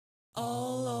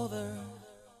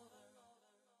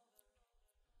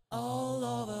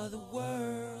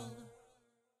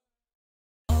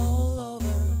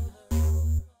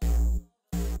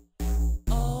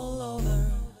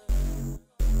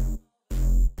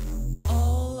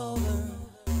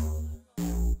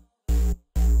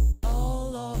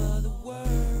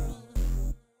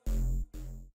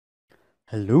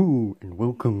Hello and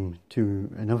welcome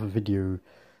to another video.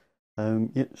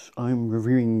 Yes, I'm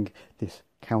reviewing this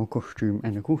cow costume,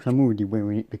 and of course I'm already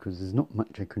wearing it because there's not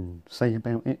much I can say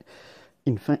about it.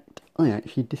 In fact, I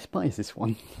actually despise this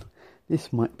one.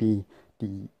 This might be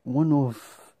the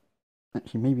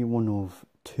maybe one of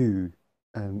two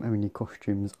only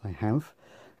costumes I have,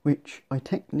 which I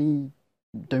technically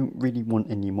don't really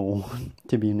want anymore,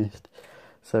 to be honest.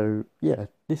 So yeah,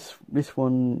 this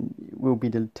one will be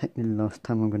the technically last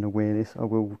time I'm going to wear this. I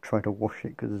will try to wash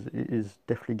it because it is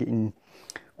definitely getting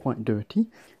quite dirty.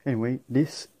 Anyway,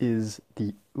 this is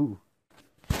the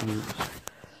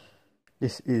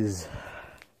this is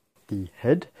the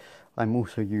head. I'm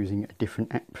also using a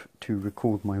different app to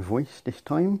record my voice this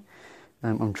time.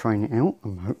 I'm trying it out.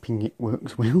 I'm hoping it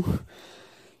works well.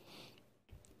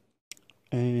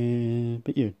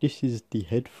 But yeah, this is the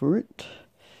head for it.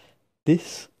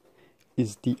 This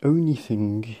is the only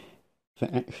thing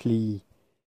that actually,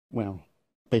 well,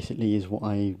 basically is what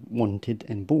I wanted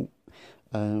and bought.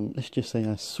 Let's just say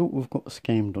I sort of got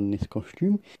scammed on this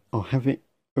costume. I'll have it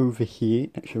over here,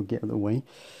 actually I'll get out of the way,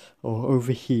 or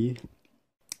over here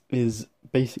is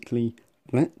basically,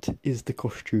 that is the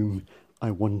costume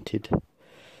I wanted.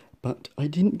 But I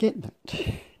didn't get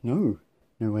that. No,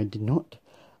 I did not.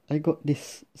 I got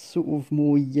this sort of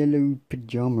more yellow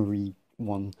pajama-y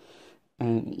one.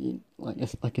 And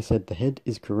like I said, the head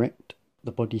is correct,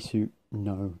 the bodysuit,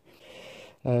 no.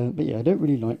 But yeah, I don't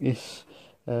really like this.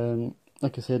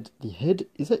 Like I said, the head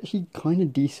is actually kind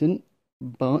of decent,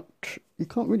 but you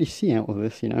can't really see out of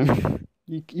this, you know.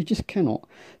 You just cannot.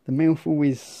 The mouth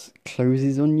always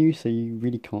closes on you, so you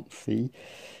really can't see.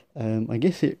 I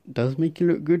guess it does make you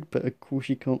look good, but of course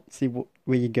you can't see where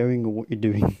you're going or what you're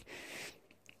doing.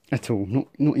 At all,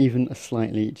 not even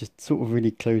slightly. It just sort of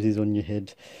really closes on your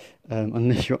head,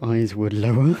 unless your eyes were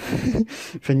lower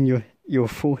than your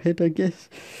forehead, I guess.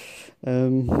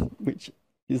 Which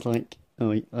is like,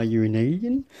 are you an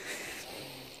alien?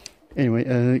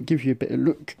 Anyway, give you a bit of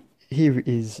look. Here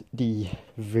is the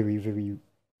very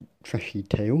trashy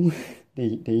tail.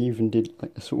 They even did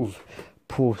like a sort of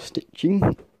poor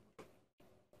stitching.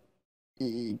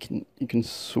 You can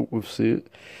sort of see it.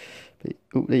 But,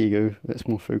 oh, there you go. That's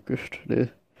more focused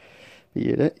there. But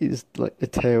yeah, that is like the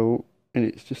tail, and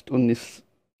it's just on this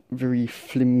very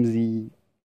flimsy.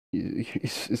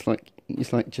 It's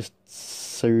like just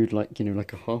sewed, like, you know,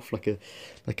 like a half, like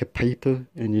a paper,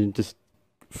 and you just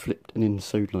flipped and then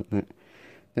sewed like that.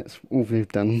 That's all they've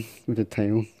done with the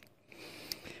tail.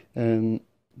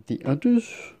 The others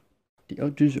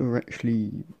are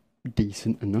actually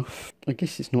decent enough. I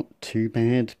guess it's not too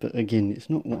bad, but again,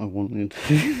 it's not what I wanted.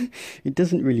 It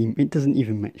doesn't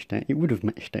even match that. It would have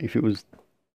matched that if it was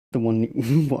the one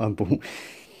what I bought.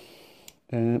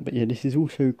 But yeah, this is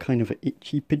also kind of an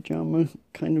itchy pajama,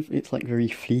 kind of. It's like very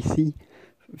fleecy,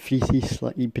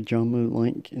 slightly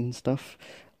pajama-like and stuff.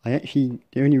 The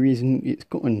only reason it's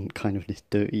gotten kind of this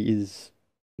dirty is,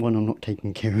 one, I'm not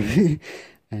taking care of it,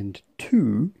 and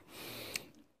two,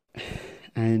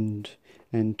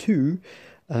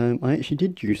 I actually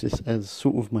did use this as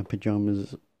sort of my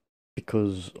pajamas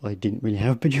because I didn't really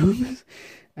have pajamas,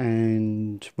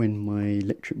 and when my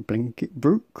electric blanket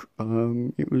broke,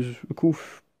 it was, of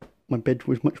course, my bed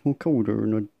was much more colder,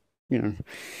 and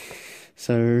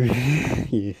so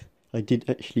yeah, I did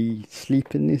actually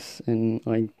sleep in this, and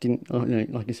I didn't,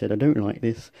 like I said, I don't like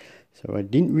this, so I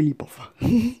didn't really bother.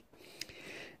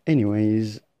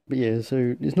 Anyways. But yeah,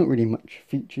 so there's not really much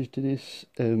features to this.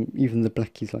 Even the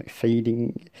black is like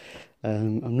fading.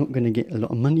 I'm not going to get a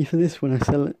lot of money for this when I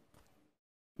sell it,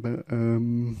 but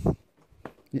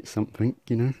it's something,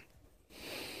 you know.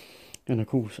 And of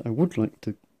course, I would like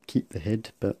to keep the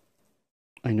head, but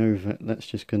I know that that's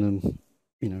just gonna,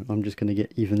 you know, I'm just gonna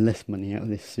get even less money out of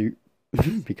this suit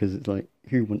because it's like,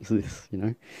 who wants this, you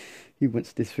know? Who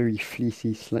wants this very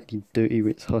fleecy, slightly dirty,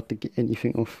 where it's hard to get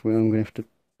anything off, where I'm gonna have to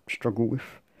struggle with.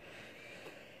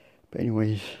 But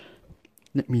anyways,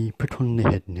 let me put on the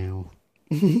head now.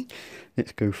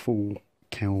 Let's go full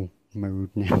cow mode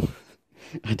now.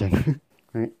 I don't know.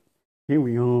 Right, here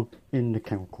we are in the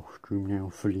cow costume now,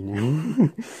 fully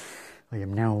now. I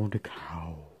am now the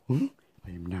cow. I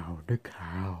am now the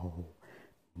cow.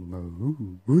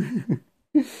 Moo.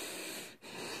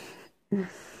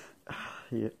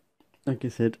 Yeah, like I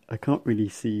said, I can't really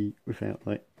see without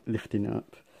like lifting it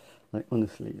up. Like,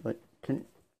 honestly, like, there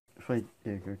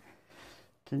you go.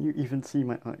 Can you even see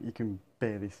my eye? You can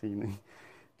barely see me.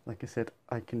 Like I said,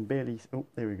 I can barely. Oh,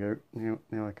 there we go.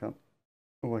 Now I can't.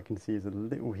 All I can see is a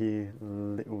little here, a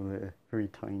little there, very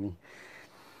tiny.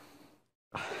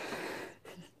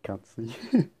 Can't see.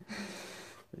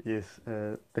 Yes,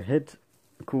 the head,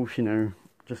 of course, you know,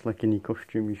 just like any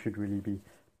costume, you should really be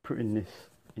putting this,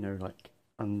 you know, like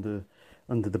under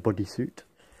the bodysuit.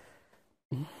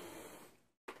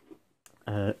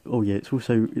 Oh yeah, it's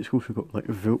also got like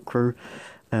Velcro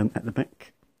at the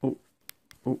back. Oh,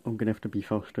 I'm gonna have to be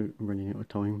faster. I'm running out of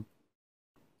time.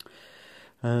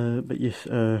 But yes,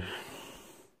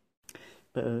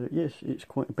 yes, it's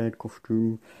quite a bad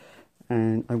costume,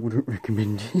 and I wouldn't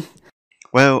recommend it.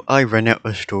 Well, I ran out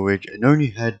of storage and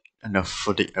only had enough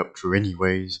for the outro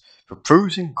anyways. For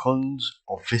pros and cons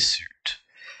of this suit.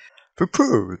 For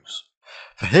pros,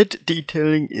 the head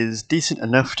detailing is decent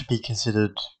enough to be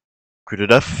considered good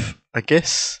enough, I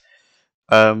guess.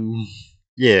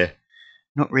 Yeah,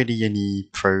 not really any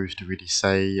pros to really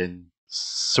say, and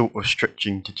sort of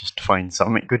stretching to just find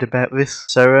something good about this.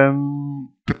 So,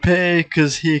 prepare,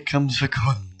 because here comes the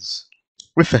cons.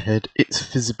 With the head, its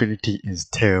visibility is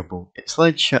terrible. It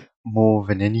slides shut more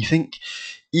than anything.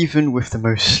 Even with the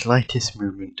most slightest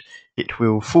movement, it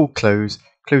will full close,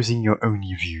 closing your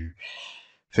only view.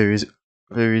 There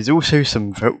is also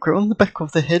some Velcro on the back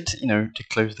of the head, you know, to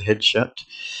close the head shut,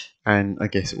 and I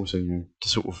guess also, you know, to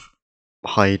sort of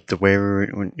hide the wearer,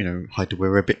 you know, hide the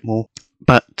wearer a bit more.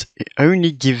 But they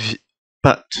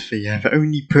have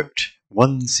only put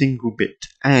one single bit,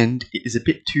 and it is a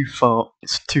bit too far.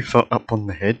 It's too far up on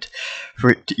the head for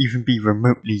it to even be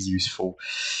remotely useful.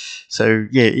 So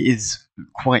yeah, it is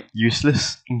quite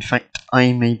useless. In fact,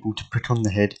 I'm able to put on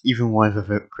the head even while the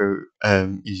Velcro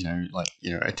is,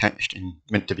 attached and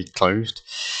meant to be closed.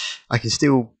 I can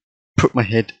still put my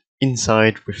head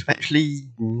inside with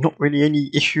actually not really any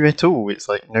issue at all. It's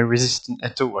like no resistance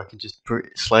at all. I can just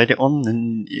slide it on,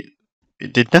 and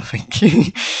it did nothing.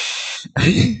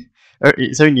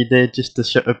 It's only there just to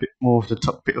shut a bit more of the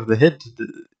top bit of the head,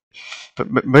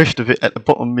 but most of it at the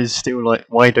bottom is still like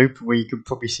wide open, where you can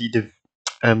probably see the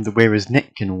wearer's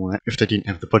neck and all that if they didn't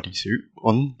have the bodysuit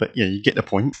on. But yeah, you get the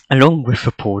point. Along with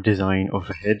the poor design of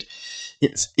the head,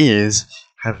 its ears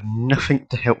have nothing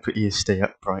to help the ears stay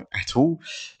upright at all.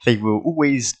 They will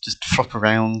always just flop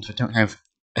around. They don't have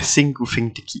a single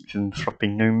thing to keep them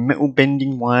flopping. No metal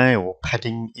bending wire or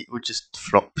padding. It will just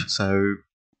flop. So,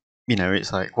 you know,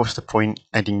 it's like, what's the point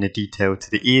adding the detail to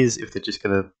the ears if they're just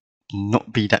going to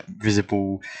not be that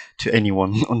visible to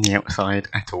anyone on the outside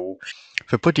at all?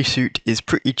 The bodysuit is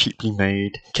pretty cheaply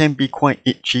made. Can be quite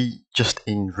itchy just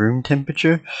in room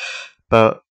temperature,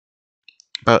 but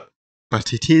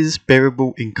it is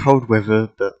bearable in cold weather.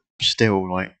 But still,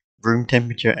 like room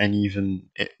temperature, and even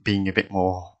it being a bit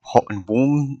more hot and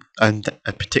warm and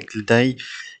a particular day,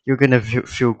 you're gonna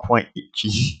feel quite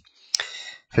itchy.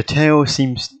 The tail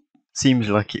seems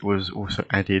like it was also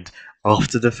added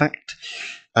after the fact,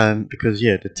 because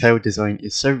yeah, the tail design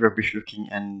is so rubbish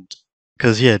looking,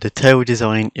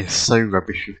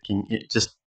 it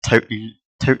just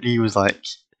totally was like,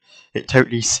 it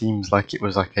totally seems like it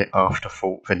was like an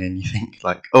afterthought than anything.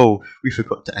 Like, oh, we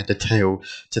forgot to add a tail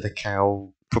to the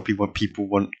cow. Probably what people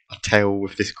want a tail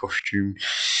with this costume,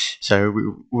 so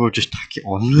we'll just tack it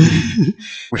on.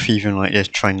 With even like they're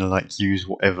trying to like use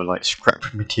whatever like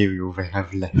scrap material they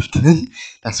have left.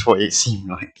 That's what it seemed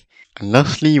like. And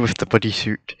lastly, with the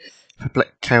bodysuit, the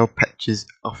black cow patches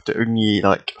after only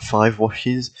like 5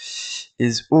 washes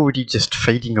is already just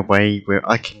fading away, where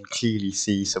I can clearly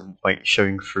see some white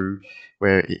showing through,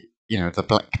 where the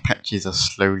black patches are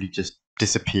slowly just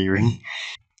disappearing.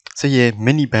 So yeah,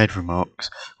 many bad remarks.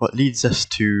 What leads us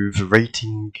to the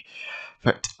rating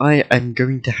that I am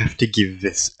going to have to give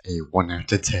this a 1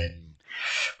 out of 10.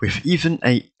 With even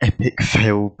a epic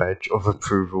fail badge of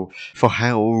approval for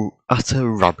how utter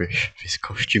rubbish this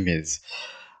costume is.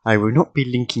 I will not be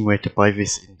linking where to buy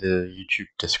this in the YouTube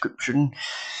description,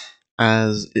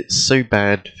 as it's so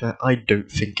bad that I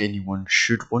don't think anyone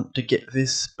should want to get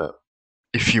this, but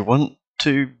if you want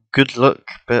to, good luck,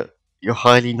 but you're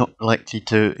highly not likely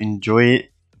to enjoy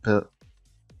it, but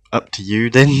up to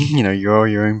you then. You are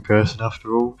your own person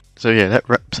after all. So yeah, that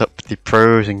wraps up the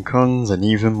pros and cons and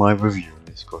even my review of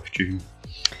this costume.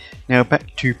 Now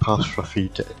back to Past Fluffy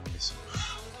to end this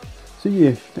off. So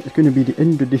yes, that's going to be the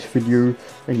end of this video,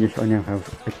 and yes, I now have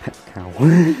a pet cow.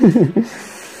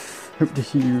 Hope to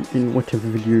see you in whatever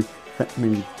video that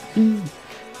may be,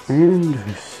 and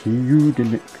see you in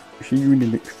the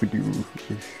next video.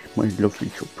 Yes, my lovely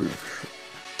shoppers.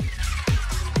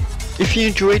 If you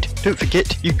enjoyed, don't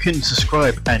forget you can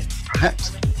subscribe and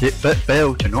perhaps hit that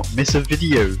bell to not miss a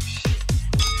video.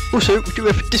 Also, we do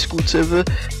have a Discord server,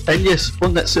 and yes,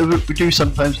 on that server we do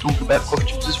sometimes talk about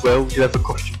costumes as well. We do have a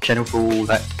costume channel for all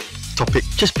that topic.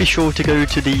 Just be sure to go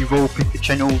to the Royal Picker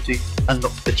channel to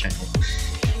unlock the channel.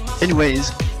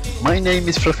 Anyways, my name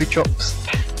is Fluffy Chops,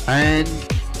 and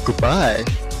goodbye.